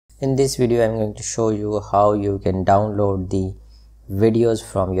In this video, I'm going to show you how you can download the videos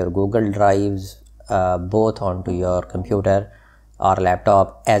from your Google Drives both onto your computer or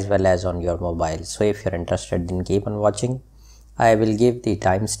laptop as well as on your mobile. So if you're interested, then keep on watching. I will give the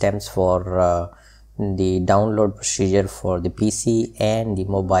timestamps for the download procedure for the PC and the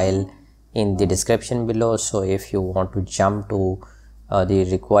mobile in the description below. So if you want to jump to the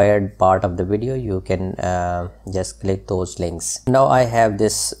required part of the video, you can just click those links. Now I have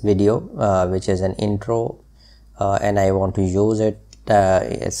this video which is an intro and I want to use it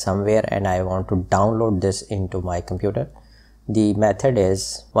somewhere, and I want to download this into my computer. The method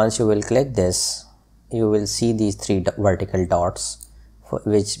is, once you will click this, you will see these three vertical dots,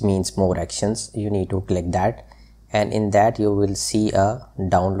 which means more actions. You need to click that, and in that you will see a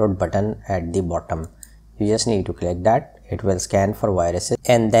download button at the bottom. You just need to click that. It will scan for viruses,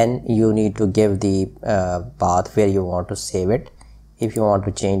 and then you need to give the path where you want to save it. If you want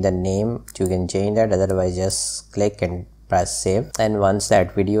to change the name, you can change that, otherwise just click and press save. And once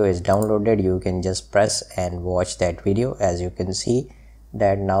that video is downloaded, you can just press and watch that video. As you can see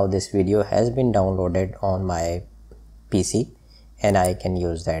that now this video has been downloaded on my PC and I can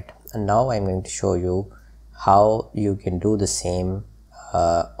use that. And now I'm going to show you how you can do the same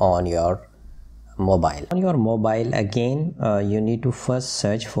on your mobile. On your mobile, again, you need to first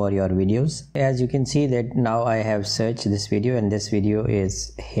search for your videos. As you can see that now I have searched this video and this video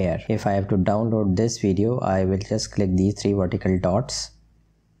is here. If I have to download this video, I will just click these three vertical dots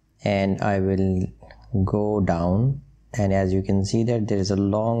and I will go down, and as you can see that there is a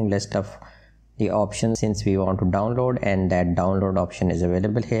long list of the options since we want to download, and that download option is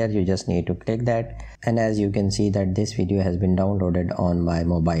available here. You just need to click that, and as you can see that this video has been downloaded on my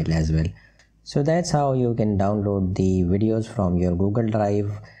mobile as well. So that's how you can download the videos from your Google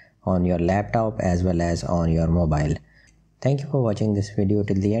Drive on your laptop as well as on your mobile. Thank you for watching this video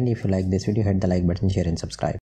till the end. If you like this video, hit the like button, share and subscribe.